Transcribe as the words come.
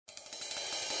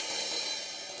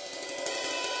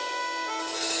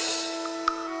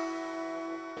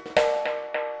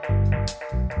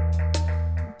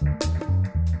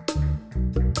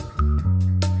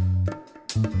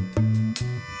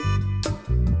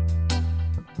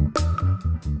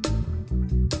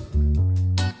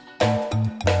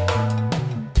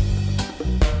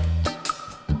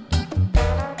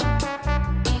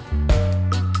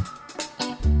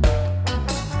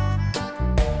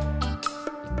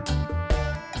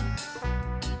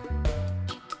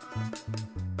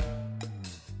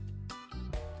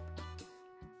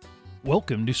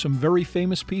Welcome to some very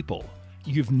famous people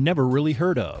you've never really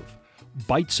heard of.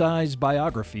 Bite-sized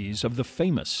biographies of the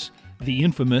famous, the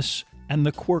infamous, and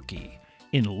the quirky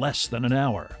in less than an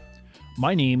hour.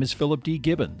 My name is Philip D.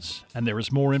 Gibbons, and there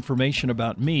is more information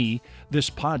about me, this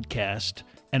podcast,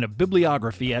 and a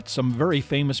bibliography at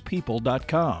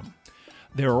someveryfamouspeople.com.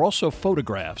 There are also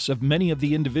photographs of many of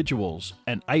the individuals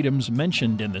and items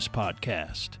mentioned in this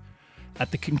podcast.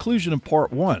 At the conclusion of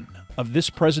part 1 of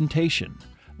this presentation,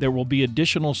 there will be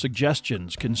additional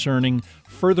suggestions concerning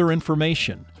further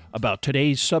information about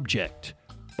today's subject,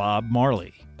 Bob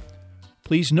Marley.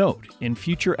 Please note, in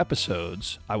future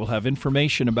episodes, I will have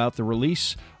information about the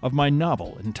release of my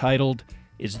novel entitled,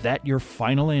 Is That Your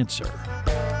Final Answer?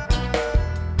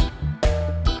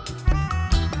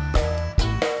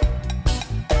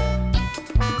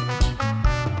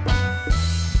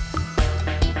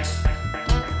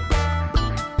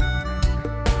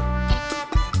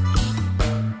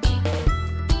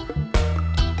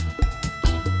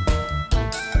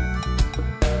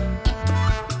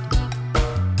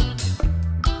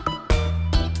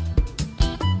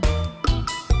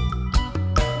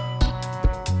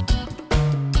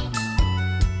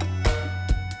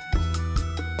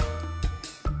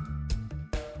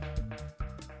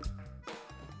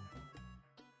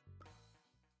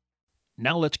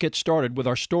 Now let's get started with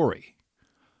our story.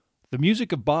 The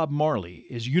music of Bob Marley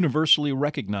is universally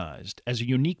recognized as a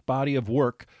unique body of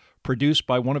work produced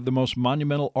by one of the most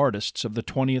monumental artists of the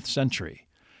 20th century,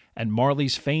 and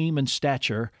Marley's fame and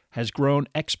stature has grown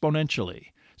exponentially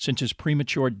since his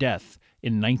premature death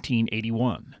in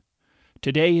 1981.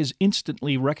 Today, his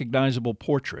instantly recognizable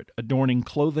portrait adorning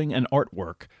clothing and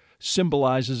artwork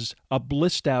symbolizes a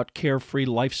blissed-out, carefree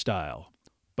lifestyle.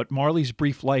 But Marley's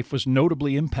brief life was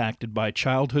notably impacted by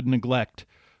childhood neglect,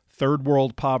 third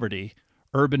world poverty,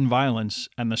 urban violence,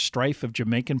 and the strife of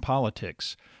Jamaican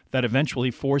politics that eventually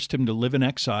forced him to live in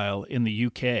exile in the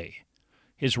UK.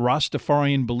 His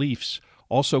Rastafarian beliefs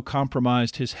also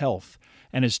compromised his health,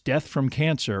 and his death from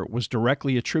cancer was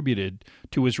directly attributed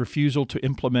to his refusal to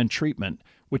implement treatment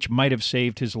which might have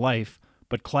saved his life,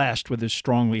 but clashed with his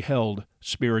strongly held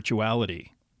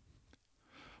spirituality.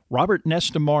 Robert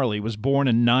Nesta Marley was born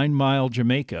in 9 Mile,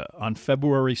 Jamaica on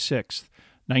February 6,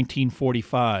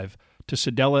 1945, to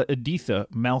Cedella Editha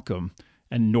Malcolm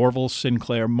and Norval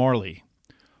Sinclair Marley.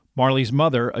 Marley's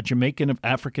mother, a Jamaican of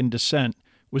African descent,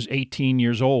 was 18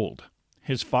 years old.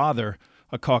 His father,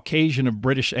 a Caucasian of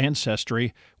British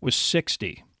ancestry, was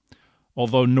 60.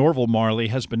 Although Norval Marley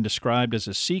has been described as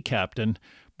a sea captain,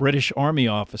 British Army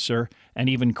officer, and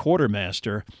even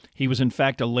quartermaster, he was in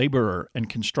fact a laborer and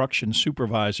construction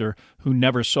supervisor who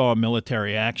never saw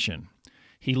military action.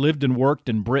 He lived and worked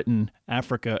in Britain,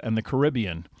 Africa, and the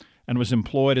Caribbean, and was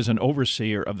employed as an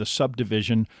overseer of the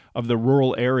subdivision of the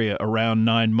rural area around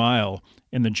 9 Mile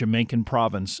in the Jamaican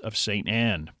province of St.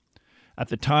 Anne. At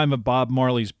the time of Bob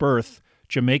Marley's birth,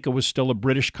 Jamaica was still a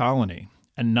British colony,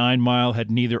 and 9 Mile had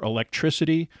neither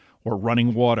electricity or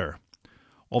running water.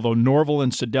 Although Norval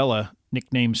and Cedella,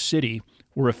 nicknamed City,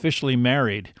 were officially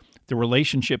married, the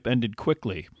relationship ended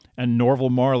quickly, and Norval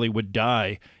Marley would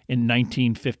die in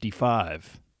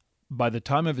 1955. By the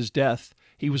time of his death,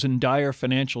 he was in dire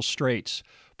financial straits,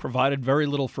 provided very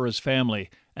little for his family,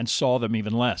 and saw them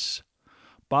even less.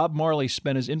 Bob Marley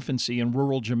spent his infancy in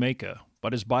rural Jamaica,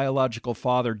 but his biological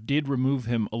father did remove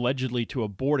him allegedly to a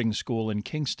boarding school in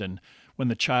Kingston when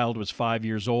the child was 5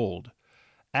 years old.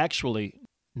 Actually,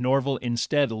 Norval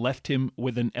instead left him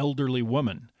with an elderly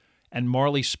woman, and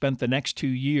Marley spent the next 2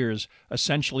 years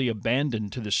essentially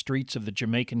abandoned to the streets of the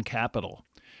Jamaican capital.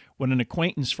 When an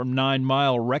acquaintance from 9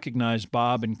 Mile recognized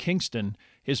Bob in Kingston,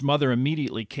 his mother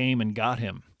immediately came and got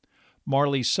him.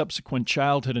 Marley's subsequent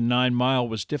childhood in 9 Mile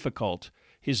was difficult,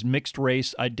 his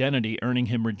mixed-race identity earning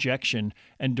him rejection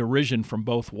and derision from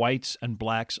both whites and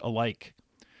blacks alike.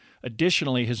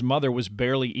 Additionally, his mother was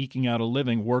barely eking out a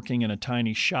living working in a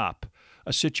tiny shop,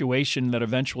 a situation that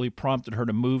eventually prompted her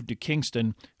to move to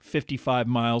Kingston, 55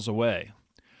 miles away.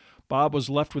 Bob was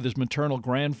left with his maternal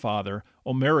grandfather,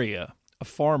 Omeria, a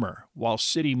farmer, while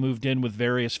City moved in with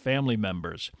various family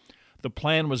members. The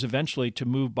plan was eventually to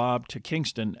move Bob to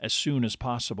Kingston as soon as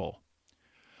possible.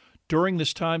 During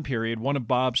this time period, one of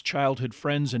Bob's childhood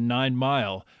friends in 9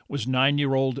 Mile was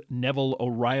 9-year-old Neville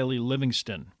O'Reilly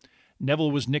Livingston.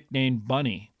 Neville was nicknamed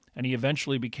Bunny, and he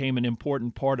eventually became an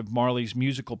important part of Marley's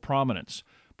musical prominence,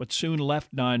 but soon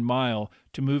left 9 Mile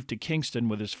to move to Kingston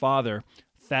with his father,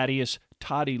 Thaddeus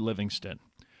Toddy Livingston.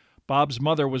 Bob's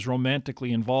mother was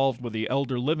romantically involved with the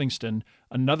elder Livingston,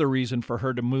 another reason for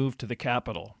her to move to the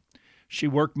capital. She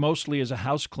worked mostly as a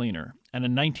house cleaner, and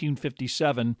in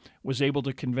 1957 was able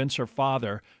to convince her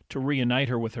father to reunite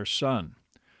her with her son.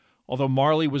 Although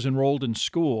Marley was enrolled in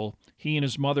school, he and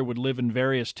his mother would live in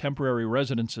various temporary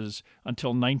residences until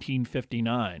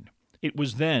 1959. It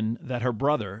was then that her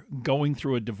brother, going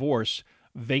through a divorce,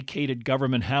 vacated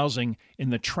government housing in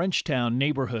the Trenchtown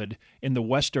neighborhood in the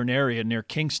western area near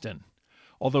Kingston.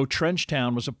 Although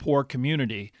Trenchtown was a poor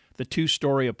community, the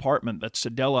two-story apartment that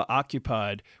Sedella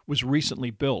occupied was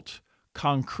recently built,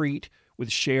 concrete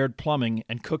with shared plumbing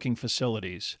and cooking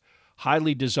facilities.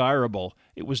 Highly desirable,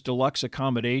 it was deluxe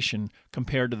accommodation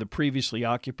compared to the previously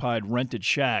occupied rented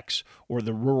shacks or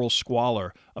the rural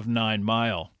squalor of 9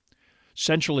 Mile.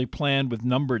 Centrally planned with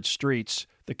numbered streets,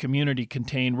 the community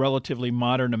contained relatively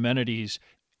modern amenities,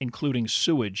 including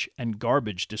sewage and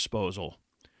garbage disposal.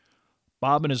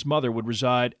 Bob and his mother would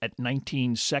reside at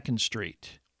 19 2nd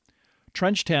Street.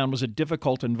 Trenchtown was a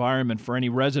difficult environment for any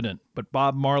resident, but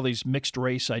Bob Marley's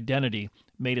mixed-race identity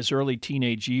made his early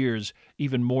teenage years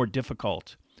even more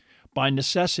difficult. By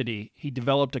necessity, he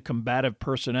developed a combative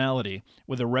personality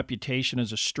with a reputation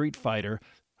as a street fighter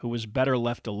who was better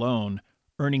left alone,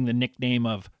 earning the nickname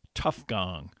of Tough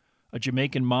Gong, a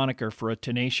Jamaican moniker for a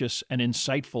tenacious and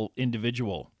insightful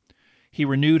individual. He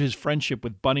renewed his friendship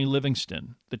with Bunny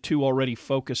Livingston, the two already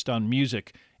focused on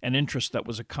music, an interest that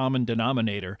was a common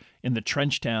denominator in the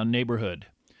Trenchtown neighborhood.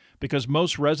 Because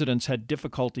most residents had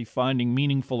difficulty finding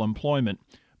meaningful employment,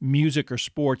 music or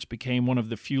sports became one of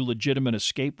the few legitimate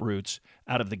escape routes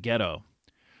out of the ghetto.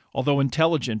 Although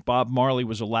intelligent, Bob Marley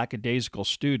was a lackadaisical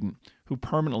student who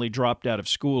permanently dropped out of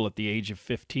school at the age of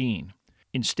 15.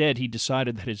 Instead, he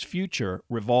decided that his future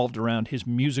revolved around his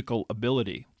musical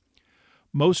ability.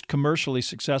 Most commercially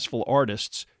successful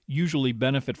artists usually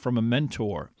benefit from a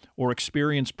mentor or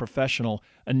experienced professional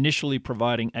initially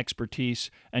providing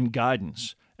expertise and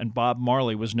guidance, and Bob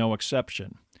Marley was no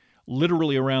exception.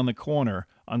 Literally around the corner,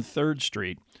 on 3rd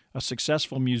Street, a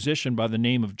successful musician by the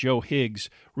name of Joe Higgs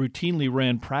routinely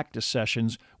ran practice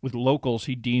sessions with locals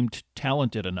he deemed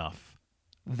talented enough.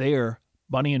 There,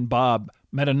 Bunny and Bob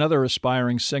met another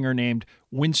aspiring singer named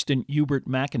Winston Hubert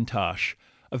McIntosh,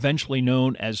 eventually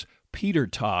known as Peter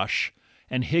Tosh,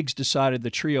 and Higgs decided the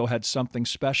trio had something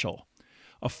special.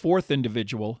 A fourth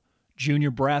individual,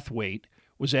 Junior Brathwaite,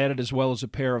 was added as well as a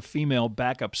pair of female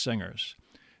backup singers.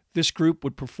 This group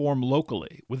would perform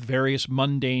locally with various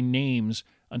mundane names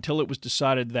until it was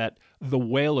decided that The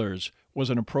Wailers was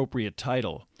an appropriate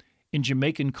title. In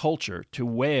Jamaican culture, to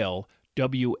wail,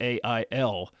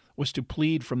 W-A-I-L, was to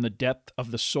plead from the depth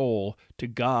of the soul to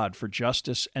God for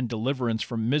justice and deliverance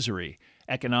from misery,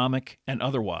 economic and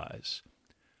otherwise.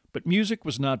 But music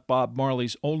was not Bob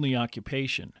Marley's only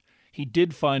occupation. He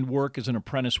did find work as an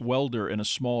apprentice welder in a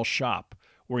small shop,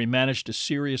 where he managed to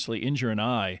seriously injure an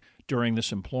eye during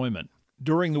this employment.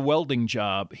 During the welding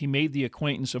job, he made the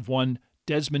acquaintance of one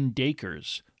Desmond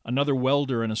Dakers, another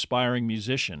welder and aspiring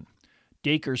musician.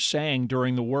 Dakers sang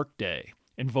during the workday,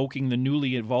 invoking the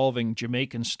newly evolving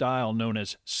Jamaican style known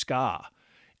as ska,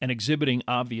 and exhibiting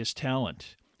obvious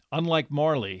talent. Unlike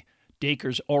Marley,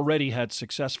 Dakers already had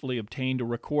successfully obtained a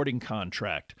recording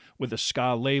contract with a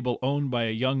ska label owned by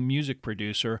a young music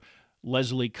producer,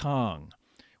 Leslie Kong.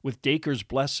 With Dakers'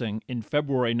 blessing, in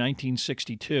February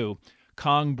 1962,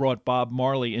 Kong brought Bob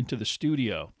Marley into the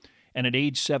studio, and at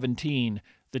age 17,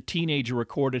 the teenager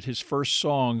recorded his first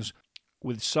songs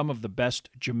with some of the best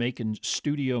Jamaican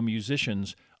studio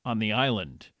musicians on the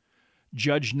island.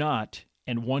 Judge Not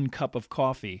and One Cup of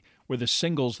Coffee were the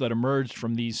singles that emerged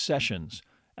from these sessions,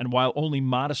 and while only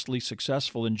modestly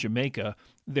successful in Jamaica,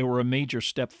 they were a major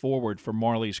step forward for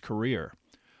Marley's career.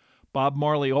 Bob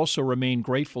Marley also remained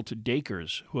grateful to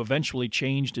Dakers, who eventually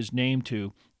changed his name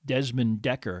to Desmond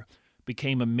Decker,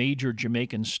 became a major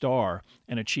Jamaican star,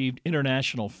 and achieved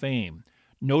international fame,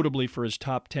 notably for his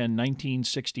top 10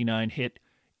 1969 hit,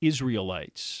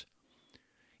 Israelites.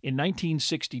 In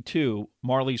 1962,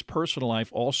 Marley's personal life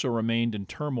also remained in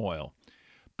turmoil.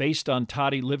 Based on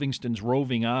Toddy Livingston's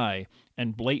roving eye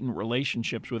and blatant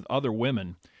relationships with other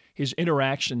women, his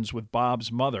interactions with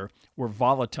Bob's mother were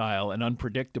volatile and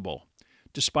unpredictable.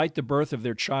 Despite the birth of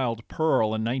their child, Pearl,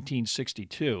 in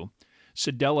 1962,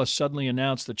 Sedella suddenly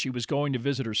announced that she was going to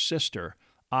visit her sister,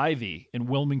 Ivy, in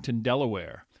Wilmington,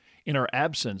 Delaware. In her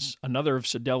absence, another of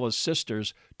Sedella's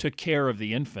sisters took care of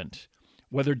the infant.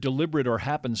 Whether deliberate or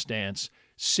happenstance,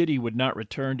 Siddy would not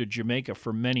return to Jamaica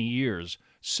for many years,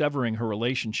 severing her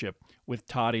relationship with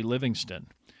Toddy Livingston.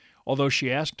 Although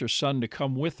she asked her son to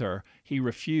come with her, he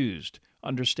refused,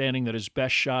 understanding that his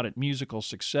best shot at musical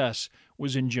success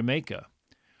was in Jamaica.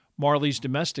 Marley's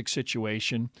domestic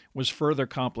situation was further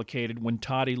complicated when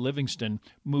Toddy Livingston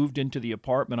moved into the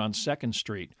apartment on 2nd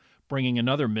Street, bringing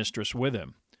another mistress with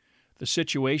him. The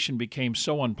situation became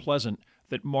so unpleasant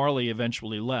that Marley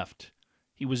eventually left.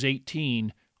 He was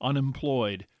 18,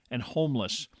 unemployed, and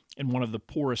homeless in one of the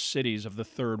poorest cities of the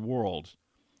Third World.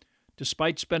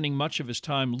 Despite spending much of his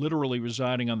time literally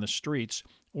residing on the streets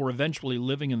or eventually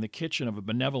living in the kitchen of a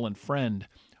benevolent friend,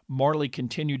 Marley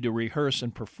continued to rehearse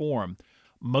and perform,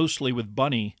 mostly with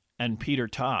Bunny and Peter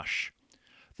Tosh.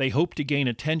 They hoped to gain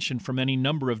attention from any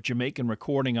number of Jamaican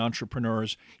recording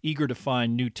entrepreneurs eager to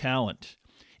find new talent.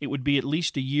 It would be at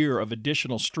least a year of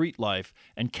additional street life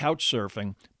and couch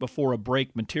surfing before a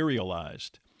break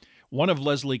materialized. One of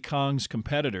Leslie Kong's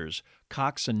competitors,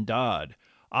 Cox and Dodd,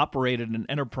 operated an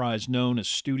enterprise known as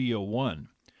Studio One.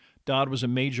 Dodd was a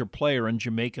major player in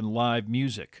Jamaican live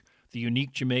music, the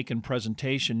unique Jamaican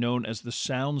presentation known as the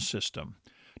sound system,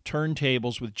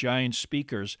 turntables with giant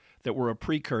speakers that were a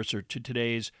precursor to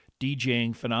today's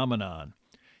DJing phenomenon.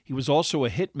 He was also a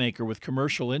hitmaker with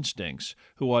commercial instincts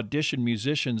who auditioned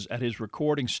musicians at his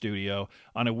recording studio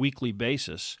on a weekly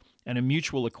basis, and a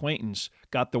mutual acquaintance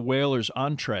got the Wailers'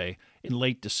 entree in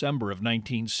late December of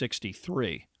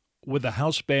 1963. With a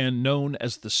house band known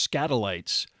as the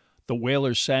Scatolites, the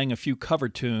Wailers sang a few cover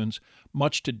tunes,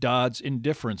 much to Dodd's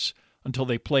indifference, until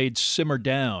they played Simmer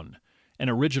Down, an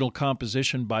original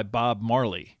composition by Bob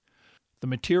Marley. The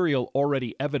material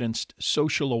already evidenced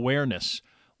social awareness,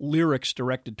 lyrics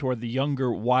directed toward the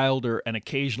younger, wilder, and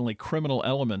occasionally criminal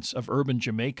elements of urban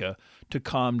Jamaica to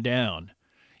calm down.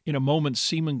 In a moment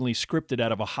seemingly scripted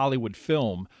out of a Hollywood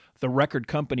film, the record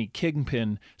company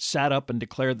Kingpin sat up and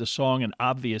declared the song an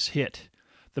obvious hit.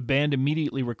 The band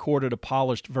immediately recorded a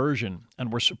polished version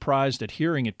and were surprised at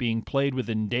hearing it being played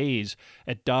within days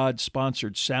at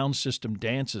Dodd-sponsored sound system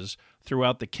dances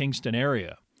throughout the Kingston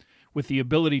area. With the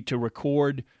ability to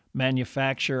record,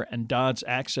 manufacture, and Dodd's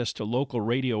access to local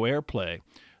radio airplay,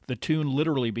 the tune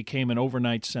literally became an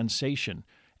overnight sensation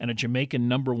and a Jamaican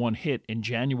 #1 hit in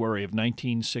January of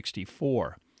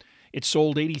 1964. It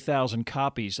sold 80,000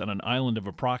 copies on an island of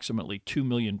approximately 2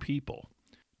 million people.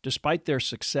 Despite their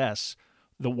success,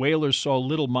 the Wailers saw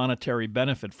little monetary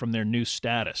benefit from their new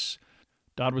status.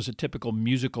 Dodd was a typical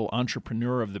musical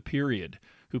entrepreneur of the period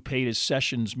who paid his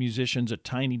sessions musicians a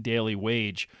tiny daily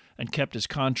wage and kept his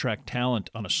contract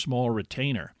talent on a small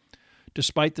retainer.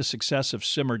 Despite the success of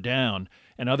Simmer Down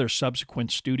and other subsequent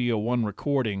Studio One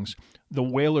recordings, the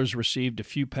Wailers received a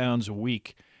few pounds a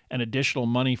week and additional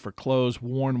money for clothes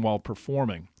worn while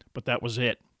performing, but that was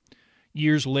it.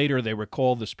 Years later, they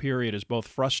recalled this period as both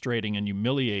frustrating and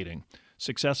humiliating,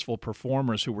 successful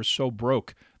performers who were so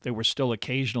broke they were still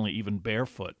occasionally even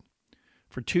barefoot.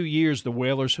 For 2 years, the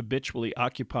Wailers habitually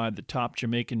occupied the top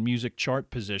Jamaican music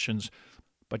chart positions,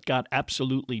 but got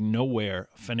absolutely nowhere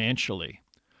financially.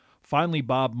 Finally,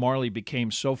 Bob Marley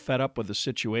became so fed up with the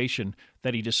situation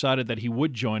that he decided that he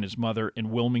would join his mother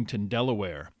in Wilmington,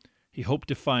 Delaware. He hoped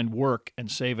to find work and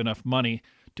save enough money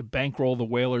to bankroll the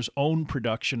Wailers' own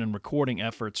production and recording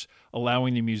efforts,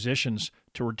 allowing the musicians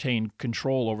to retain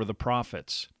control over the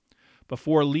profits.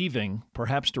 Before leaving,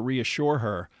 perhaps to reassure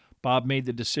her, Bob made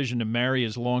the decision to marry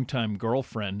his longtime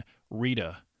girlfriend,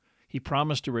 Rita. He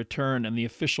promised to return, and the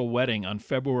official wedding on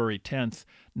February 10,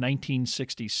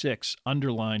 1966,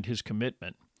 underlined his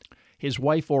commitment. His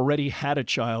wife already had a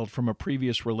child from a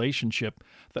previous relationship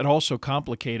that also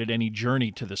complicated any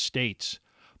journey to the States.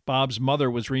 Bob's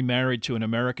mother was remarried to an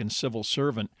American civil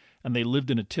servant, and they lived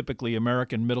in a typically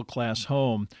American middle-class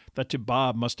home that to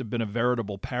Bob must have been a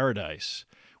veritable paradise.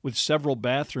 With several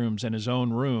bathrooms and his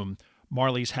own room,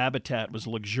 Marley's habitat was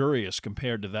luxurious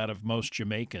compared to that of most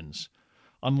Jamaicans.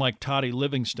 Unlike Toddy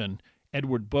Livingston,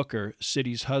 Edward Booker,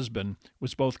 Siddy's husband,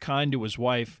 was both kind to his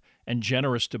wife and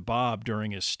generous to Bob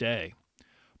during his stay.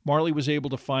 Marley was able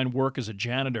to find work as a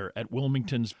janitor at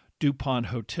Wilmington's DuPont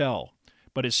Hotel,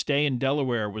 but his stay in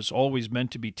Delaware was always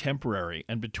meant to be temporary,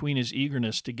 and between his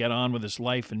eagerness to get on with his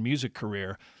life and music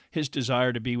career, his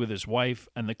desire to be with his wife,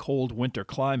 and the cold winter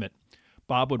climate,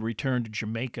 Bob would return to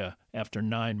Jamaica after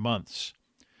 9 months.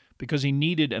 Because he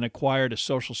needed and acquired a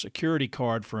Social Security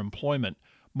card for employment,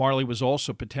 Marley was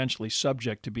also potentially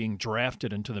subject to being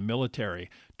drafted into the military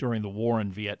during the war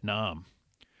in Vietnam.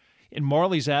 In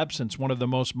Marley's absence, one of the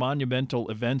most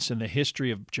monumental events in the history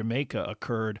of Jamaica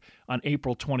occurred on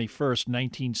April 21,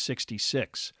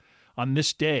 1966. On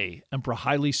this day, Emperor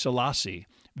Haile Selassie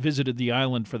visited the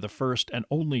island for the first and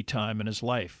only time in his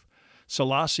life.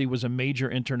 Selassie was a major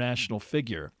international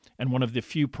figure and one of the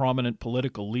few prominent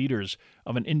political leaders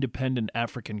of an independent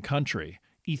African country,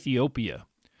 Ethiopia.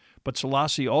 But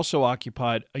Selassie also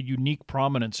occupied a unique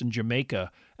prominence in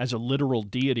Jamaica as a literal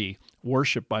deity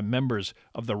worshipped by members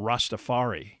of the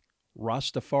Rastafari.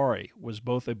 Rastafari was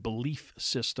both a belief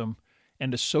system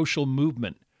and a social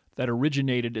movement that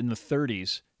originated in the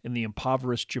 30s in the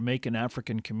impoverished Jamaican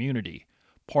African community,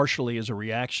 partially as a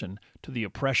reaction to the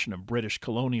oppression of British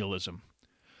colonialism.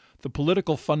 The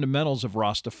political fundamentals of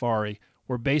Rastafari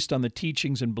were based on the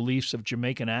teachings and beliefs of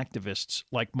Jamaican activists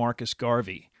like Marcus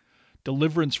Garvey.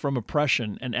 Deliverance from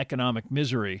oppression and economic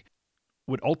misery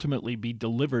would ultimately be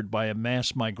delivered by a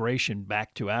mass migration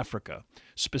back to Africa,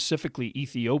 specifically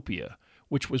Ethiopia,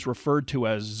 which was referred to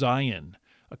as Zion,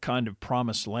 a kind of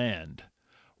promised land.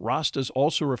 Rastas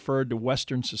also referred to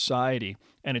Western society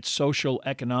and its social,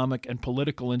 economic, and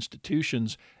political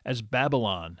institutions as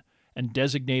Babylon, and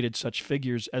designated such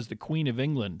figures as the Queen of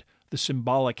England, the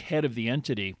symbolic head of the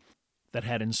entity that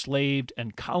had enslaved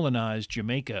and colonized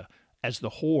Jamaica, as the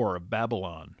whore of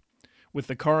Babylon. With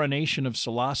the coronation of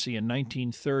Selassie in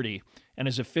 1930 and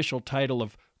his official title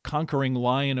of Conquering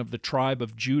Lion of the Tribe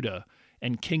of Judah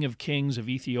and King of Kings of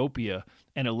Ethiopia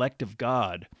and Elect of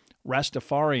God,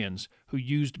 Rastafarians, who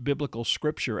used biblical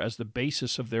scripture as the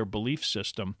basis of their belief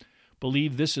system,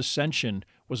 believed this ascension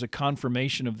was a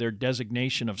confirmation of their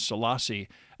designation of Selassie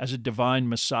as a divine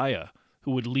Messiah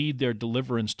who would lead their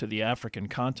deliverance to the African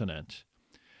continent.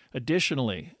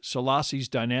 Additionally, Selassie's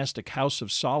dynastic House of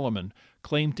Solomon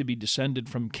claimed to be descended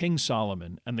from King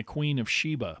Solomon and the Queen of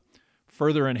Sheba,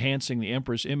 further enhancing the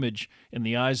emperor's image in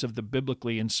the eyes of the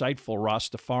biblically insightful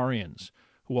Rastafarians,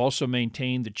 who also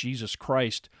maintained that Jesus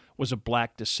Christ was a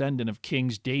black descendant of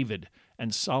Kings David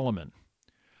and Solomon.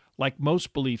 Like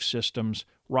most belief systems,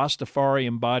 Rastafari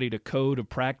embodied a code of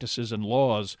practices and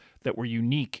laws that were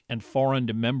unique and foreign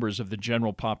to members of the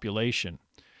general population.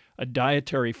 A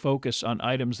dietary focus on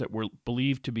items that were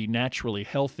believed to be naturally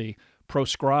healthy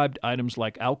proscribed items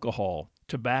like alcohol,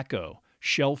 tobacco,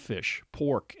 shellfish,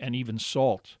 pork, and even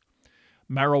salt.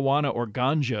 Marijuana or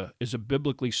ganja is a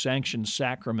biblically sanctioned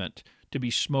sacrament to be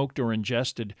smoked or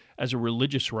ingested as a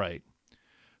religious rite.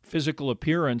 Physical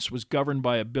appearance was governed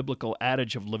by a biblical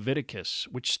adage of Leviticus,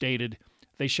 which stated,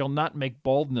 "They shall not make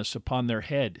baldness upon their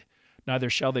head, neither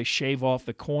shall they shave off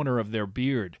the corner of their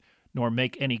beard, nor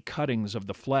make any cuttings of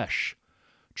the flesh."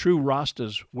 True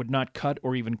Rastas would not cut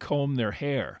or even comb their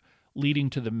hair, leading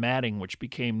to the matting which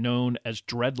became known as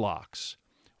dreadlocks.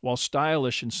 While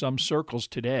stylish in some circles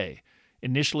today,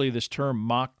 initially this term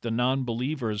mocked the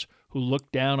non-believers who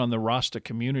looked down on the Rasta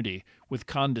community with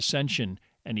condescension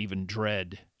and even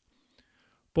dread.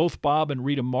 Both Bob and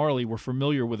Rita Marley were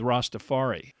familiar with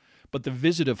Rastafari, but the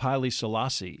visit of Haile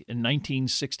Selassie in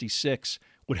 1966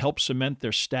 would help cement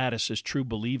their status as true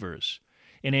believers.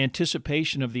 In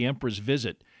anticipation of the emperor's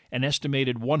visit, an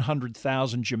estimated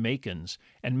 100,000 Jamaicans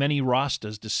and many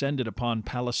Rastas descended upon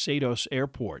Palisados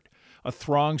Airport, a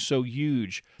throng so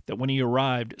huge that when he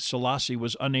arrived, Selassie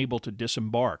was unable to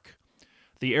disembark.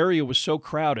 The area was so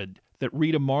crowded that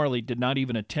Rita Marley did not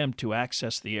even attempt to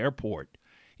access the airport.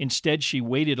 Instead, she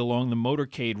waited along the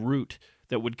motorcade route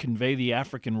that would convey the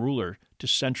African ruler to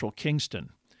central Kingston.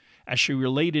 As she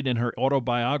related in her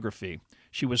autobiography,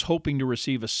 she was hoping to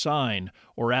receive a sign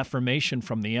or affirmation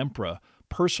from the emperor,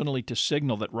 personally to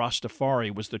signal that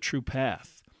Rastafari was the true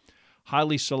path.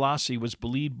 Haile Selassie was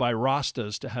believed by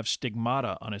Rastas to have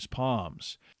stigmata on his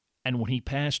palms, and when he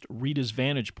passed Rita's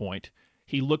vantage point,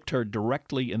 he looked her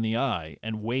directly in the eye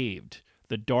and waved,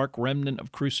 the dark remnant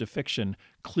of crucifixion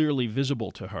clearly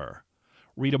visible to her.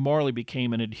 Rita Marley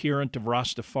became an adherent of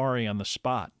Rastafari on the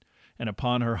spot, and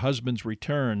upon her husband's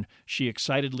return, she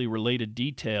excitedly related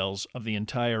details of the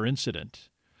entire incident.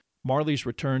 Marley's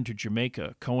return to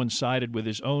Jamaica coincided with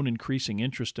his own increasing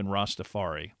interest in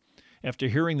Rastafari. After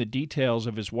hearing the details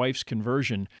of his wife's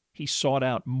conversion, he sought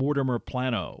out Mortimer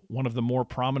Plano, one of the more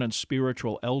prominent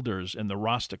spiritual elders in the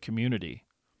Rasta community.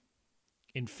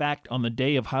 In fact, on the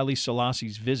day of Haile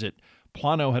Selassie's visit,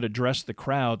 Plano had addressed the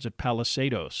crowds at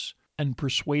Palisados and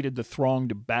persuaded the throng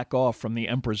to back off from the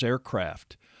emperor's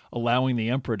aircraft, allowing the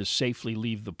emperor to safely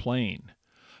leave the plane.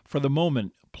 For the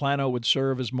moment, Plano would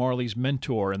serve as Marley's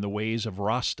mentor in the ways of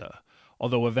Rasta,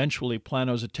 although eventually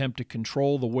Plano's attempt to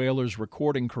control the Wailers'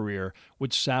 recording career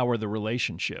would sour the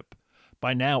relationship.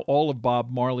 By now, all of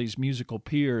Bob Marley's musical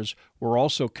peers were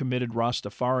also committed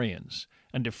Rastafarians,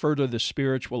 and to further the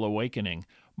spiritual awakening,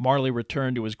 Marley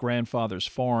returned to his grandfather's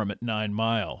farm at 9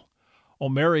 Mile.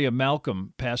 Omeria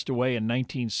Malcolm passed away in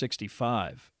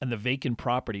 1965, and the vacant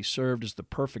property served as the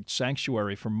perfect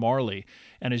sanctuary for Marley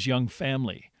and his young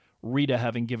family, Rita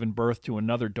having given birth to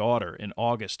another daughter in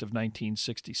August of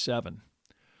 1967.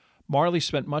 Marley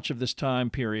spent much of this time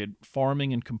period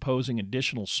farming and composing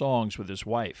additional songs with his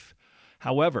wife.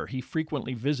 However, he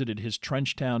frequently visited his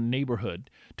Trenchtown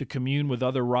neighborhood to commune with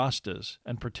other Rastas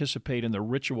and participate in the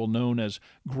ritual known as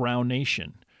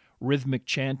grounation, rhythmic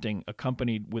chanting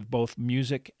accompanied with both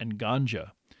music and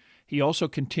ganja. He also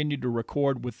continued to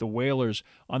record with the Wailers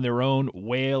on their own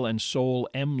Whale and Soul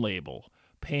M label,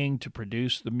 paying to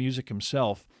produce the music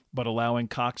himself, but allowing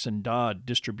Cox and Dodd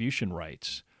distribution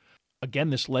rights.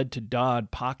 Again, this led to Dodd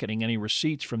pocketing any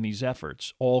receipts from these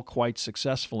efforts, all quite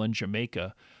successful in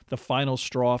Jamaica, the final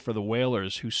straw for the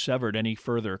Wailers, who severed any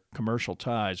further commercial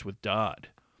ties with Dodd.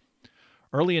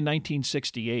 Early in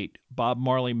 1968, Bob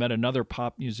Marley met another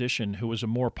pop musician who was a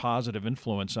more positive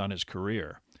influence on his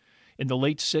career. In the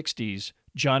late 60s,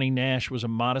 Johnny Nash was a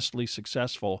modestly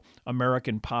successful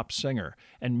American pop singer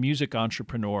and music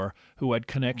entrepreneur who had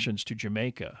connections to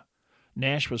Jamaica.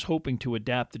 Nash was hoping to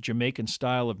adapt the Jamaican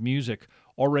style of music,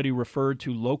 already referred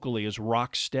to locally as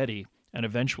rock steady and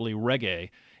eventually reggae,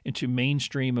 into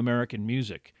mainstream American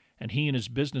music, and he and his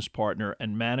business partner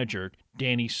and manager,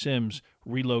 Danny Sims,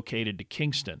 relocated to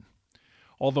Kingston.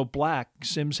 Although black,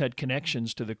 Sims had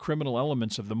connections to the criminal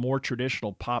elements of the more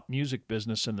traditional pop music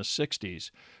business in the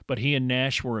 60s, but he and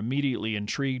Nash were immediately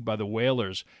intrigued by the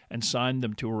Wailers and signed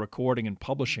them to a recording and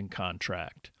publishing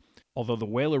contract. Although the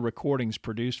Wailer recordings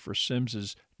produced for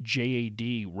Sims's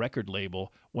JAD record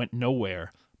label went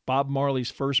nowhere, Bob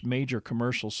Marley's first major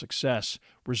commercial success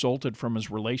resulted from his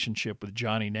relationship with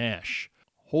Johnny Nash.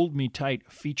 Hold Me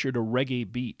Tight featured a reggae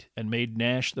beat and made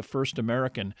Nash the first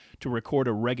American to record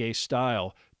a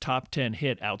reggae-style top 10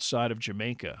 hit outside of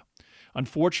Jamaica.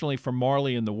 Unfortunately for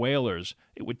Marley and the Wailers,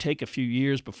 it would take a few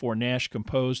years before Nash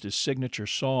composed his signature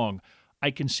song,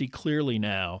 I Can See Clearly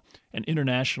Now, an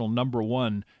international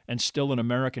 #1 and still an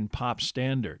American pop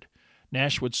standard.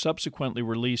 Nash would subsequently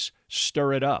release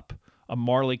Stir It Up, a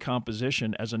Marley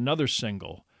composition, as another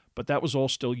single, but that was all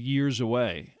still years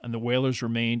away, and the Wailers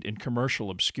remained in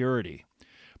commercial obscurity.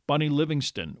 Bunny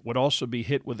Livingston would also be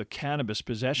hit with a cannabis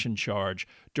possession charge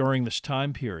during this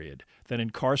time period that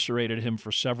incarcerated him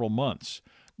for several months,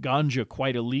 ganja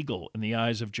quite illegal in the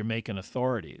eyes of Jamaican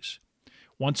authorities.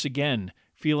 Once again,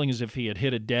 feeling as if he had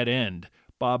hit a dead end,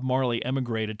 Bob Marley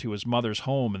emigrated to his mother's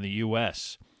home in the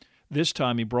U.S. This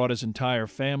time he brought his entire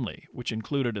family, which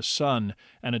included a son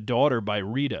and a daughter by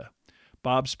Rita.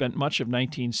 Bob spent much of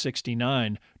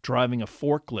 1969 driving a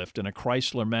forklift in a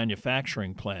Chrysler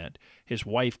manufacturing plant. His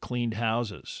wife cleaned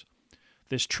houses.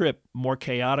 This trip, more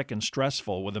chaotic and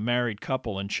stressful with a married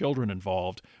couple and children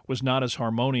involved, was not as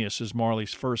harmonious as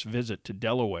Marley's first visit to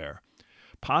Delaware.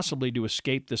 Possibly to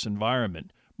escape this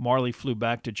environment, Marley flew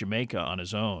back to Jamaica on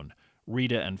his own,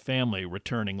 Rita and family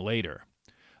returning later.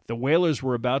 The Wailers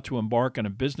were about to embark on a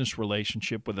business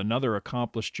relationship with another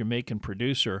accomplished Jamaican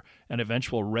producer and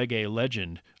eventual reggae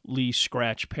legend, Lee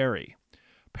Scratch Perry.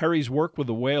 Perry's work with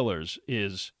the Wailers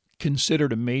is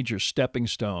considered a major stepping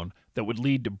stone that would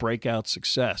lead to breakout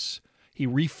success. He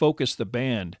refocused the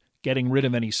band, getting rid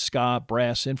of any ska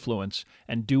brass influence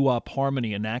and doo-wop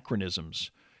harmony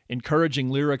anachronisms. Encouraging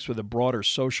lyrics with a broader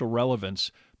social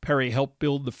relevance, Perry helped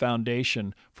build the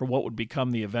foundation for what would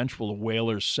become the eventual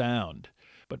Wailers sound.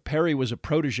 But Perry was a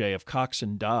protege of Cox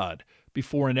and Dodd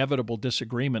before inevitable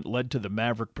disagreement led to the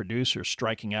maverick producer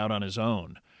striking out on his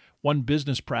own. One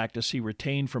business practice he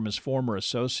retained from his former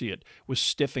associate was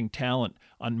stiffing talent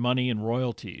on money and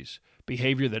royalties,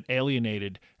 behavior that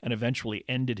alienated and eventually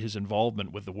ended his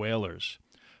involvement with the Wailers.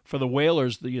 For the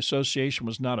Wailers, the association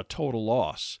was not a total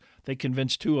loss. They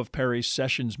convinced two of Perry's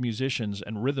sessions musicians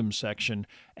and rhythm section,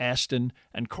 Aston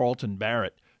and Carlton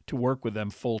Barrett, to work with them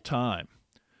full-time.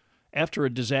 After a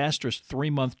disastrous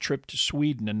 3-month trip to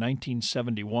Sweden in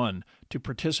 1971 to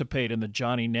participate in the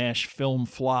Johnny Nash film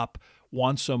flop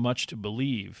Want So Much to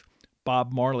Believe,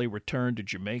 Bob Marley returned to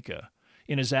Jamaica.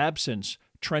 In his absence,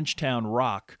 Trenchtown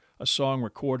Rock, a song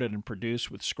recorded and produced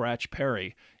with Scratch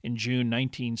Perry in June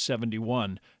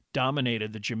 1971,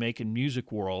 dominated the Jamaican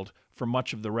music world for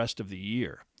much of the rest of the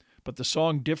year. But the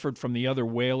song differed from the other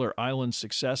Wailer Island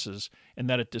successes in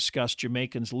that it discussed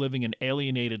Jamaicans living an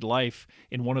alienated life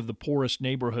in one of the poorest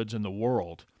neighborhoods in the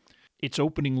world. Its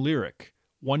opening lyric,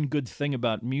 "One good thing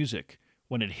about music,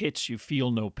 when it hits you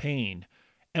feel no pain,"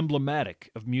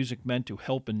 emblematic of music meant to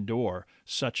help endure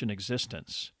such an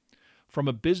existence. From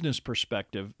a business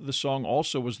perspective, the song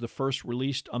also was the first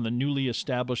released on the newly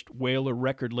established Wailer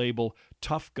record label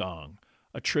Tuff Gong,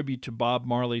 a tribute to Bob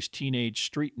Marley's teenage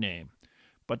street name.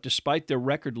 But despite their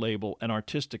record label and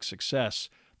artistic success,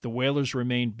 the Wailers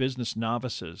remained business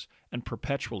novices and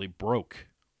perpetually broke.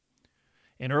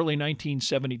 In early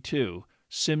 1972,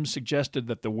 Sims suggested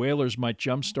that the Wailers might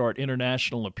jumpstart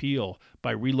international appeal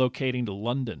by relocating to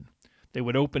London. They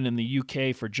would open in the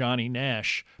UK for Johnny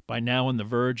Nash, by now on the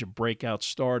verge of breakout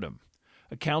stardom.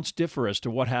 Accounts differ as to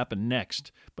what happened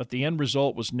next, but the end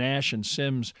result was Nash and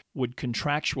Sims would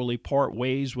contractually part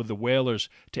ways with the Wailers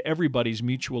to everybody's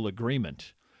mutual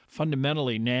agreement.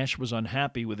 Fundamentally, Nash was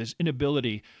unhappy with his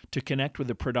inability to connect with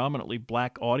the predominantly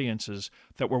black audiences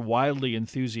that were wildly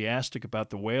enthusiastic about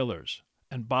the Wailers,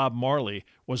 and Bob Marley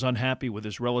was unhappy with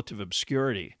his relative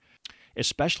obscurity,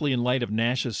 especially in light of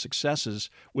Nash's successes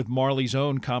with Marley's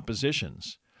own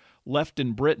compositions. Left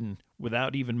in Britain,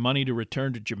 without even money to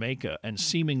return to Jamaica, and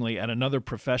seemingly at another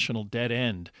professional dead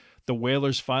end, the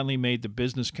Wailers finally made the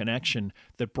business connection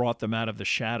that brought them out of the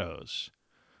shadows.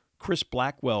 Chris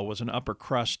Blackwell was an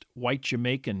upper-crust, white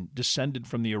Jamaican descended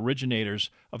from the originators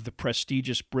of the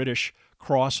prestigious British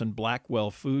Cross and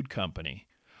Blackwell Food Company.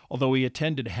 Although he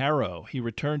attended Harrow, he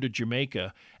returned to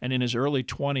Jamaica and in his early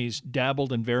 20s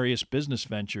dabbled in various business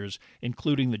ventures,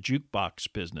 including the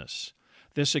jukebox business.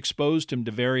 This exposed him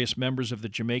to various members of the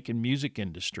Jamaican music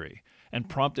industry and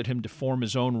prompted him to form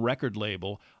his own record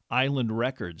label, Island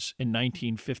Records, in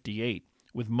 1958,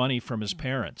 with money from his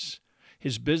parents.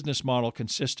 His business model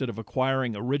consisted of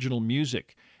acquiring original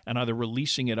music and either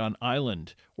releasing it on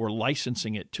Island or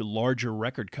licensing it to larger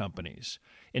record companies.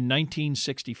 In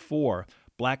 1964,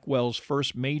 Blackwell's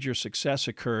first major success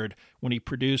occurred when he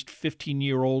produced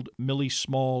 15-year-old Millie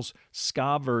Small's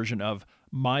ska version of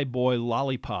My Boy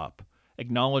Lollipop,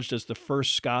 acknowledged as the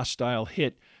first ska-style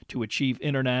hit to achieve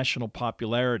international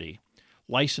popularity.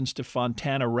 Licensed to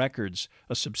Fontana Records,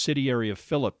 a subsidiary of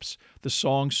Philips, the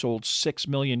song sold 6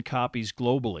 million copies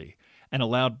globally and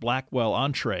allowed Blackwell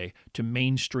entree to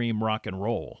mainstream rock and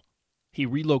roll. He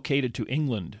relocated to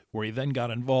England, where he then got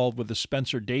involved with the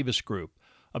Spencer Davis Group,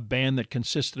 a band that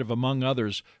consisted of, among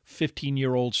others,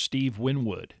 15-year-old Steve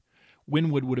Winwood.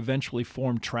 Winwood would eventually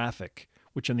form Traffic,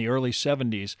 which in the early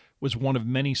 70s was one of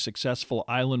many successful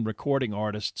island recording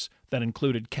artists that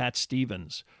included Cat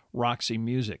Stevens, Roxy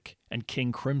Music, and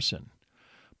King Crimson.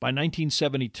 By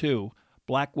 1972,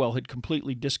 Blackwell had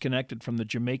completely disconnected from the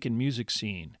Jamaican music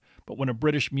scene, but when a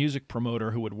British music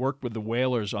promoter who had worked with the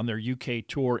Wailers on their UK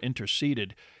tour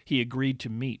interceded, he agreed to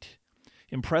meet.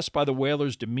 Impressed by the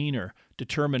Wailers' demeanor,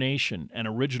 determination, and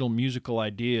original musical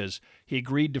ideas, he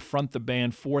agreed to front the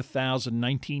band 4,000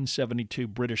 1972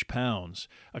 British pounds,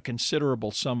 a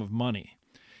considerable sum of money.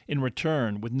 In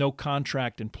return, with no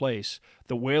contract in place,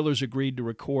 the Wailers agreed to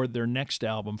record their next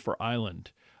album for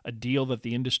Island, a deal that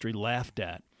the industry laughed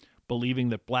at, believing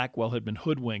that Blackwell had been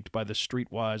hoodwinked by the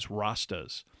streetwise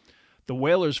Rastas. The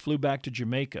Wailers flew back to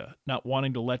Jamaica, not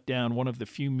wanting to let down one of the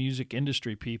few music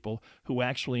industry people who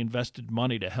actually invested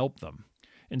money to help them.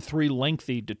 In 3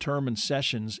 lengthy, determined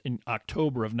sessions in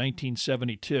October of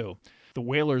 1972, the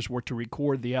Wailers were to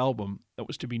record the album that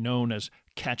was to be known as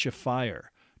Catch a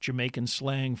Fire, Jamaican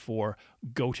slang for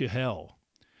Go to Hell.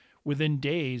 Within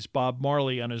days, Bob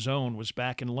Marley on his own was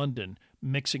back in London,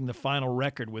 mixing the final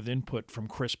record with input from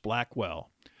Chris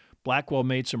Blackwell. Blackwell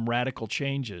made some radical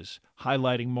changes,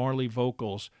 highlighting Marley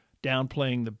vocals,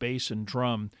 downplaying the bass and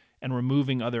drum, and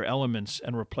removing other elements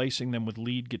and replacing them with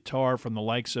lead guitar from the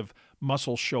likes of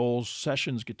Muscle Shoals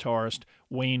sessions guitarist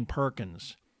Wayne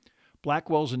Perkins.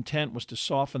 Blackwell's intent was to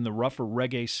soften the rougher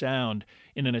reggae sound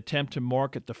in an attempt to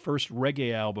market the first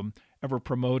reggae album ever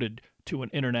promoted to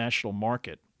an international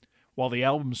market. While the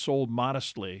album sold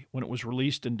modestly when it was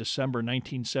released in December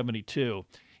 1972,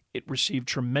 it received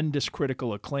tremendous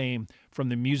critical acclaim from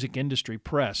the music industry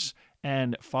press,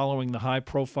 and following the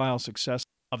high-profile success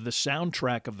of the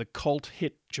soundtrack of the cult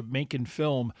hit Jamaican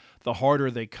film The Harder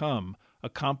They Come, a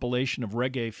compilation of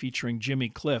reggae featuring Jimmy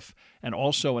Cliff and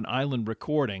also an island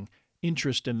recording,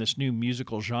 interest in this new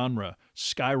musical genre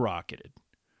skyrocketed.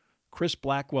 Chris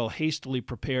Blackwell hastily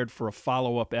prepared for a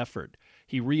follow-up effort.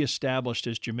 He re-established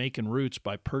his Jamaican roots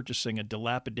by purchasing a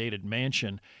dilapidated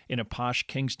mansion in a posh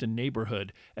Kingston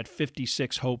neighborhood at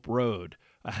 56 Hope Road,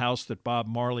 a house that Bob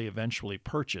Marley eventually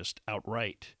purchased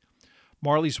outright.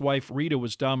 Marley's wife Rita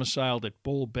was domiciled at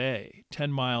Bull Bay,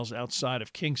 10 miles outside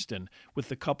of Kingston, with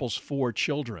the couple's 4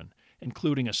 children,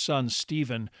 including a son,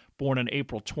 Stephen, born on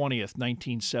April 20th,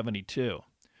 1972.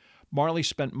 Marley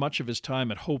spent much of his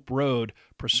time at Hope Road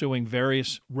pursuing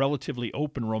various relatively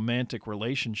open romantic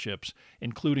relationships,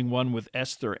 including one with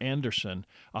Esther Anderson,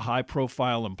 a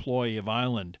high-profile employee of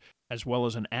Island, as well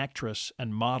as an actress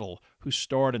and model who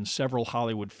starred in several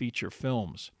Hollywood feature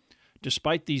films.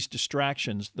 Despite these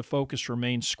distractions, the focus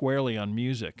remained squarely on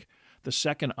music. The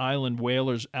second Island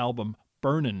Wailers album,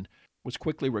 Burnin', was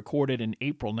quickly recorded in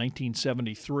April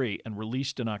 1973 and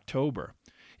released in October.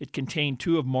 It contained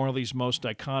 2 of Marley's most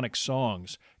iconic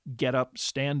songs, Get Up,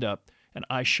 Stand Up, and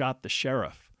I Shot the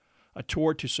Sheriff. A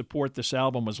tour to support this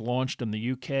album was launched in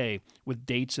the UK, with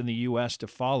dates in the US to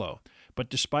follow. But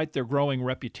despite their growing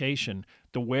reputation,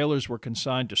 the Wailers were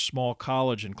consigned to small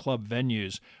college and club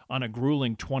venues on a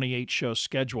grueling 28-show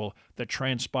schedule that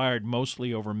transpired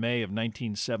mostly over May of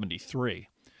 1973.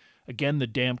 Again, the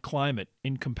damp climate,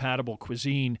 incompatible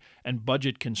cuisine, and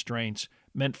budget constraints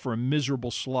meant for a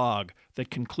miserable slog that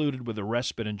concluded with a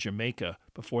respite in Jamaica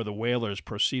before the Wailers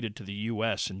proceeded to the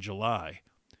U.S. in July.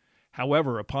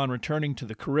 However, upon returning to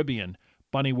the Caribbean,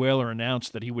 Bunny Wailer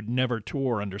announced that he would never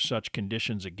tour under such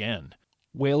conditions again.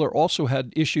 Wailer also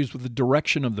had issues with the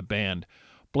direction of the band,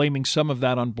 blaming some of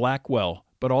that on Blackwell,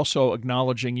 but also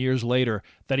acknowledging years later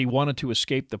that he wanted to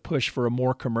escape the push for a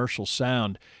more commercial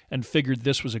sound and figured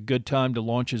this was a good time to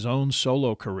launch his own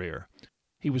solo career.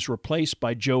 He was replaced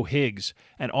by Joe Higgs,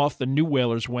 and off the New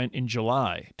Wailers went in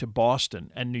July to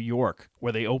Boston and New York,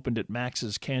 where they opened at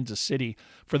Max's Kansas City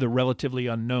for the relatively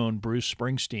unknown Bruce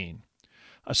Springsteen.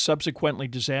 A subsequently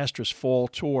disastrous fall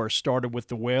tour started with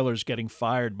the Wailers getting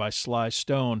fired by Sly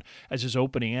Stone as his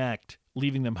opening act,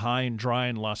 leaving them high and dry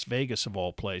in Las Vegas of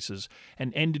all places,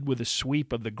 and ended with a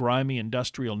sweep of the grimy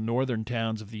industrial northern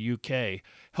towns of the UK,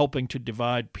 helping to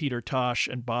divide Peter Tosh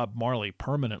and Bob Marley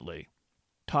permanently.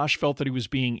 Tosh felt that he was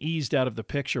being eased out of the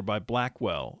picture by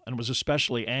Blackwell and was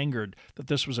especially angered that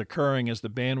this was occurring as the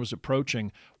band was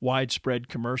approaching widespread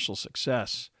commercial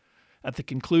success. At the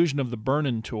conclusion of the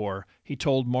Burnin' tour, he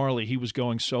told Marley he was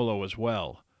going solo as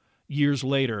well. Years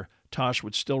later, Tosh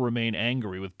would still remain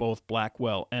angry with both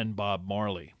Blackwell and Bob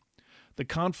Marley. The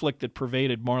conflict that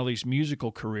pervaded Marley's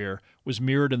musical career was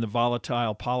mirrored in the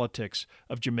volatile politics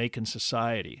of Jamaican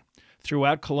society.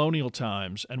 Throughout colonial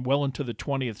times and well into the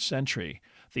 20th century,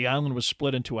 the island was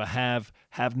split into a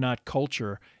have-not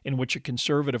culture in which a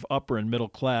conservative upper and middle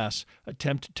class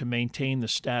attempted to maintain the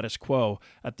status quo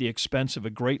at the expense of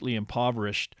a greatly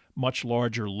impoverished, much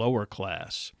larger lower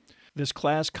class. This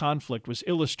class conflict was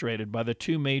illustrated by the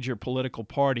two major political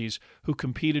parties who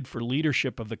competed for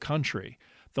leadership of the country,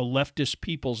 the leftist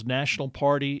People's National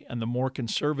Party and the more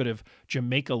conservative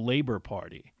Jamaica Labour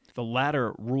Party. The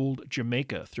latter ruled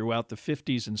Jamaica throughout the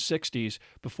 50s and 60s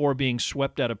before being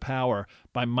swept out of power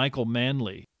by Michael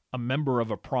Manley, a member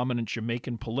of a prominent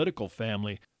Jamaican political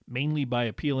family, mainly by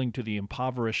appealing to the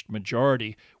impoverished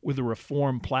majority with a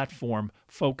reform platform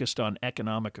focused on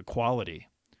economic equality.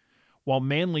 While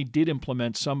Manley did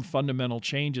implement some fundamental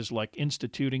changes like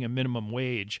instituting a minimum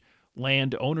wage,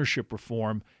 land ownership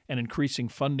reform, and increasing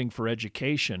funding for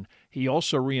education, he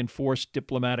also reinforced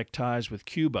diplomatic ties with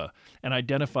Cuba and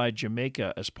identified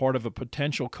Jamaica as part of a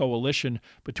potential coalition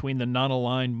between the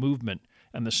non-aligned movement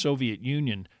and the Soviet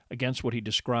Union against what he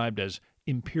described as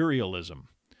imperialism.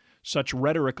 Such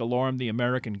rhetoric alarmed the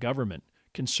American government,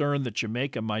 concerned that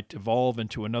Jamaica might devolve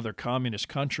into another communist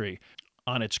country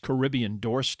on its Caribbean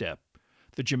doorstep.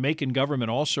 The Jamaican government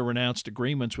also renounced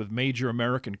agreements with major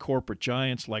American corporate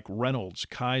giants like Reynolds,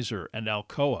 Kaiser, and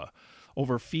Alcoa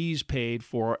over fees paid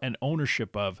for and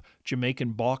ownership of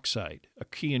Jamaican bauxite, a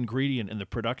key ingredient in the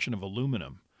production of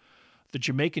aluminum. The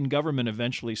Jamaican government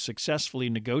eventually successfully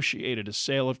negotiated a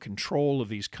sale of control of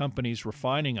these companies'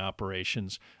 refining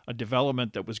operations, a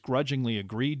development that was grudgingly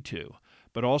agreed to,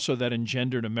 but also that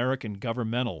engendered American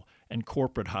governmental and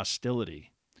corporate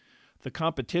hostility. The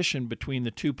competition between the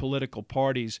two political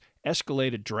parties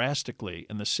escalated drastically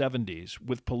in the 70s,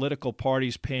 with political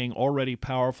parties paying already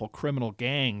powerful criminal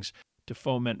gangs to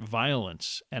foment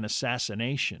violence and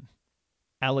assassination.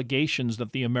 Allegations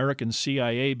that the American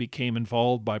CIA became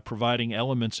involved by providing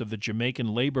elements of the Jamaican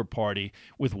Labour Party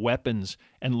with weapons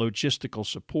and logistical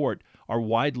support are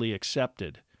widely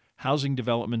accepted. Housing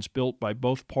developments built by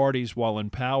both parties while in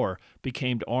power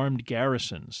became armed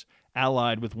garrisons,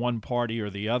 allied with one party or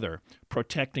the other,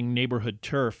 protecting neighborhood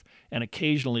turf and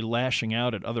occasionally lashing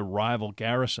out at other rival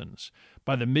garrisons.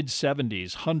 By the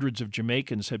mid-70s, hundreds of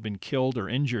Jamaicans had been killed or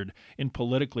injured in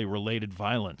politically related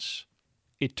violence.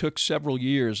 It took several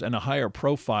years and a higher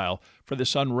profile for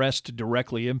this unrest to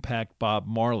directly impact Bob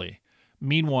Marley.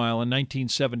 Meanwhile, in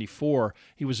 1974,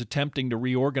 he was attempting to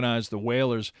reorganize the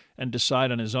Wailers and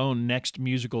decide on his own next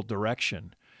musical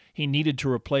direction. He needed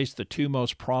to replace the two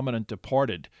most prominent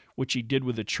departed, which he did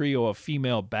with a trio of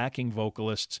female backing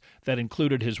vocalists that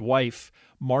included his wife,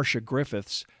 Marcia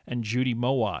Griffiths, and Judy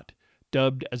Mowat,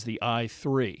 dubbed as the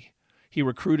I-3. He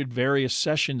recruited various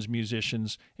sessions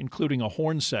musicians, including a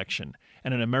horn section,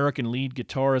 and an American lead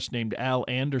guitarist named Al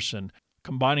Anderson,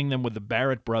 combining them with the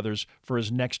Barrett brothers for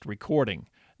his next recording,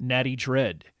 Natty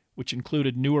Dread, which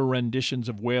included newer renditions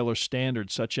of Wailer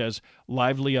standards such as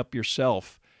Lively Up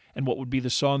Yourself, and what would be the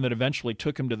song that eventually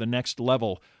took him to the next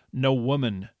level, No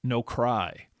Woman, No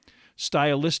Cry.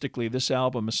 Stylistically, this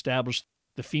album established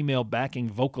the female backing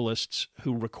vocalists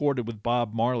who recorded with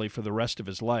Bob Marley for the rest of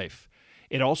his life.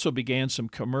 It also began some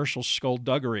commercial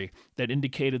skullduggery that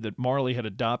indicated that Marley had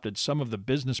adopted some of the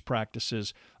business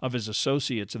practices of his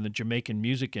associates in the Jamaican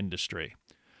music industry.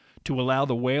 To allow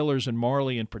the Wailers and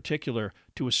Marley in particular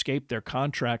to escape their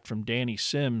contract from Danny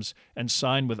Sims and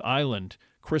sign with Island,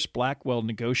 Chris Blackwell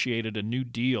negotiated a new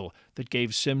deal that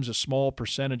gave Sims a small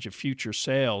percentage of future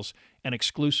sales and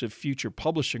exclusive future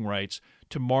publishing rights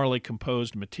to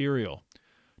Marley-composed material.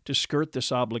 To skirt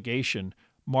this obligation,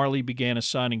 Marley began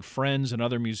assigning friends and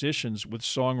other musicians with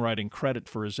songwriting credit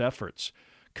for his efforts,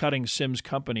 cutting Sims'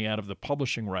 company out of the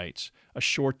publishing rights, a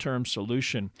short-term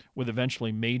solution with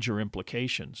eventually major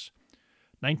implications.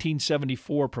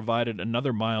 1974 provided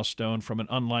another milestone from an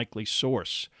unlikely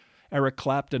source. Eric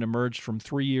Clapton emerged from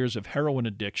 3 years of heroin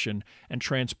addiction and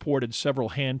transported several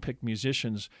hand-picked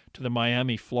musicians to the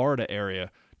Miami, Florida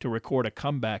area to record a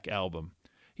comeback album.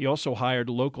 He also hired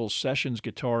local sessions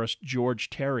guitarist George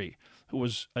Terry, who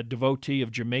was a devotee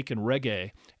of Jamaican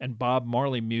reggae and Bob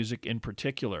Marley music in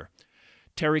particular.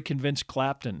 Terry convinced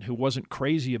Clapton, who wasn't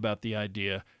crazy about the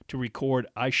idea, to record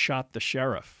I Shot the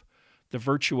Sheriff. The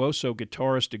virtuoso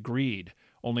guitarist agreed,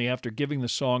 only after giving the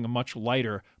song a much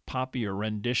lighter, poppier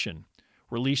rendition.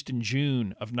 Released in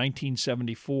June of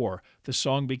 1974, the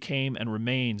song became and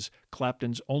remains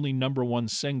Clapton's only #1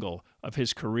 single of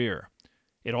his career.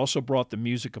 It also brought the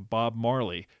music of Bob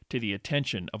Marley to the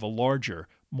attention of a larger,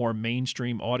 more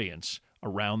mainstream audience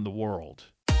around the world.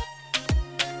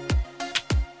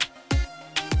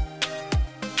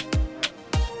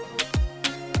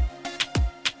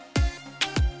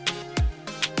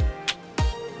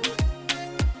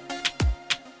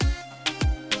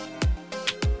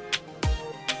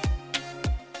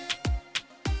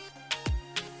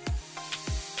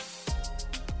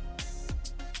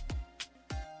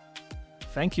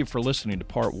 Thank you for listening to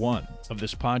part 1 of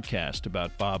this podcast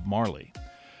about Bob Marley.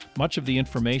 Much of the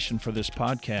information for this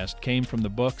podcast came from the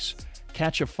books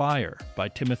Catch a Fire by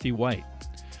Timothy White,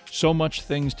 So Much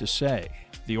Things to Say,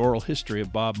 The Oral History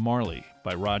of Bob Marley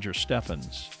by Roger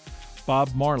Steffens,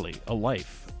 Bob Marley, A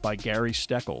Life by Gary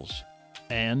Steckles,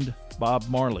 and Bob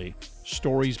Marley,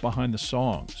 Stories Behind the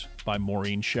Songs by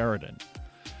Maureen Sheridan.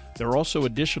 There are also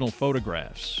additional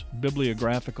photographs,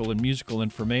 bibliographical and musical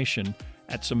information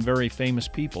at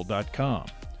someveryfamouspeople.com.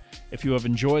 If you have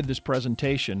enjoyed this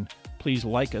presentation, please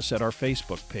like us at our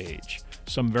Facebook page,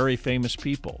 Some Very Famous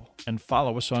People, and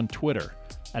follow us on Twitter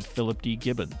at Philip D.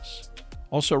 Gibbons.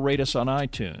 Also rate us on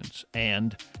iTunes,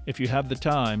 and, if you have the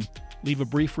time, leave a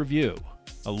brief review.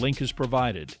 A link is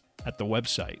provided at the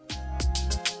website.